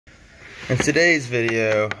In today's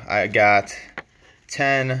video, I got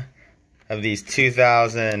 10 of these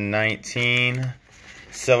 2019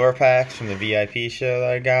 silver packs from the VIP show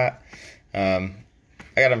that I got. I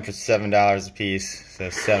got them for $7 a piece, so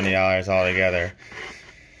 $70 altogether.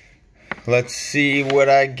 Let's see what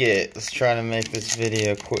I get. Let's try to make this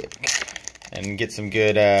video quick and get some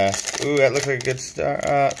good, ooh, that looks like a good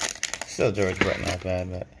start. Still George Brett, not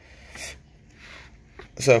bad, but.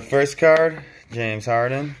 So, first card, James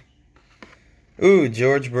Harden. Ooh,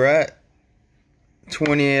 George Brett.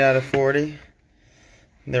 28 out of 40.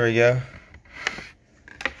 There we go.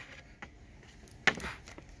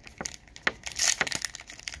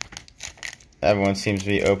 Everyone seems to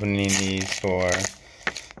be opening these for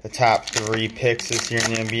the top 3 picks this year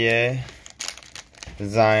in the NBA.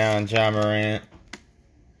 Zion, Ja Morant,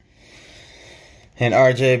 and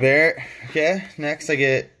RJ Barrett. Okay, next I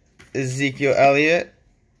get Ezekiel Elliott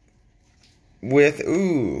with,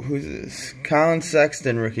 ooh, who's this? Colin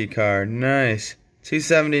Sexton rookie card. Nice.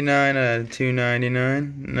 279 out of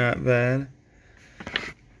 299. Not bad.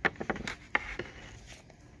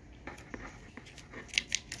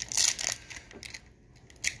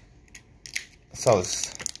 I saw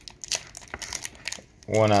this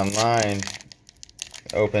one online.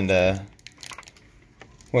 Opened a,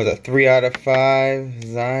 what was it, 3 out of 5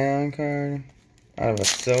 Zion card out of a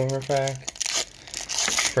silver pack.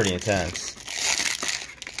 Pretty intense.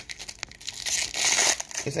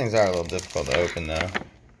 These things are a little difficult to open though.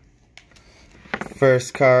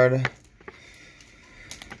 First card,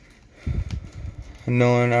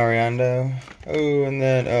 Nolan Ariando. Oh, and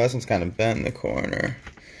then, oh, this one's kind of bent in the corner.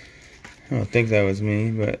 I don't think that was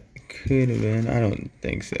me, but it could have been. I don't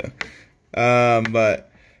think so. But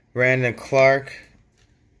Brandon Clark,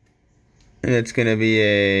 and it's gonna be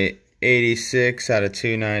a 86 out of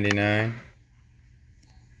 299.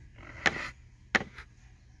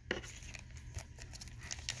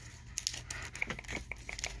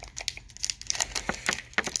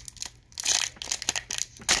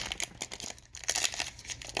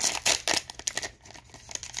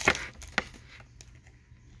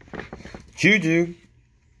 Juju,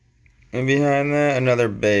 and behind that, another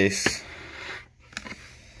base.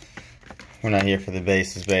 We're not here for the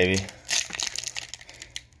bases, baby.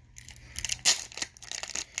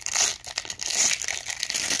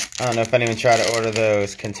 I don't know if anyone tried to order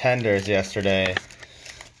those contenders yesterday,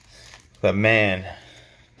 but man,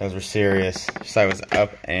 those were serious. Site was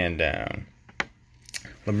up and down.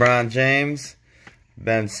 LeBron James,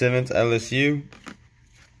 Ben Simmons, LSU.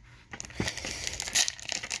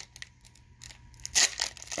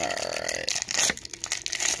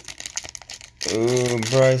 Ooh,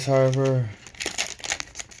 Bryce Harper.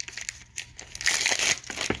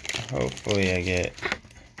 Hopefully I get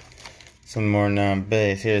some more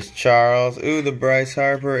non-base. Here's Charles. Ooh, the Bryce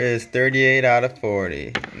Harper is 38 out of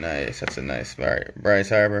 40. Nice. That's a nice Bryce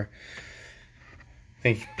Harper. I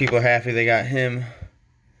think people are happy they got him.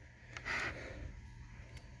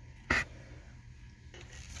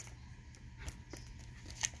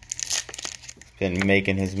 Been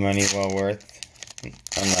making his money well worth.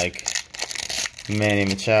 Unlike Manny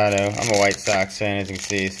Machado. I'm a White Sox fan, as you can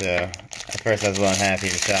see, so at first I was a little unhappy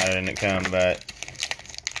Machado didn't come, but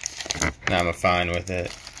now I'm fine with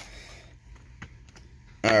it.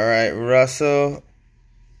 Alright, Russell.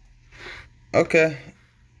 Okay.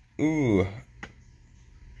 Ooh.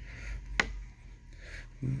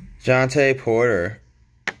 Jonte Porter.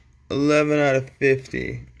 11 out of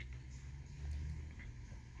 50.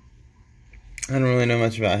 I don't really know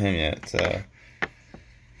much about him yet, so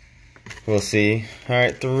we'll see.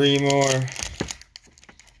 Alright, 3 more.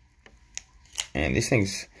 And these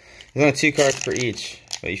things, there's only 2 cards for each,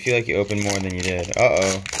 but you feel like you opened more than you did.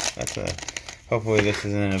 Uh-oh. That's a, hopefully this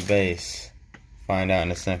isn't a base. Find out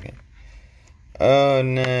in a second. Oh,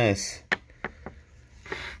 nice.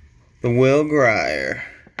 The Will Grier.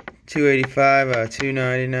 285 out of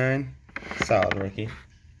 299. Solid rookie.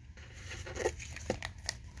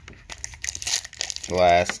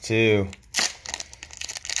 Last 2.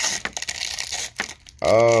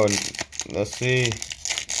 Oh, let's see.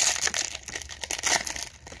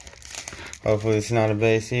 Hopefully it's not a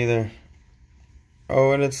base either.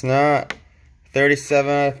 Oh, and it's not. 37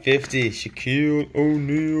 out of 50. Shaquille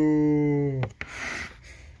O'Neal.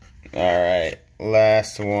 Alright,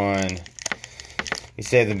 last one. We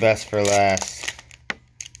saved the best for last.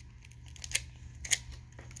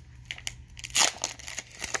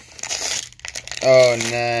 Oh,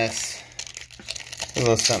 nice. A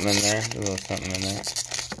little something in there. A little something in there.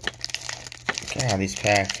 God, these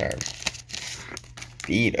packs are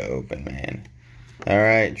beat open, man.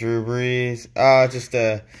 Alright, Drew Brees. Oh, just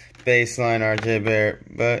a baseline RJ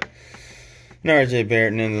Barrett. But And RJ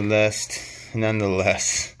Barrett nonetheless.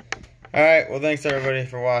 Alright, well thanks everybody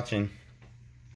for watching.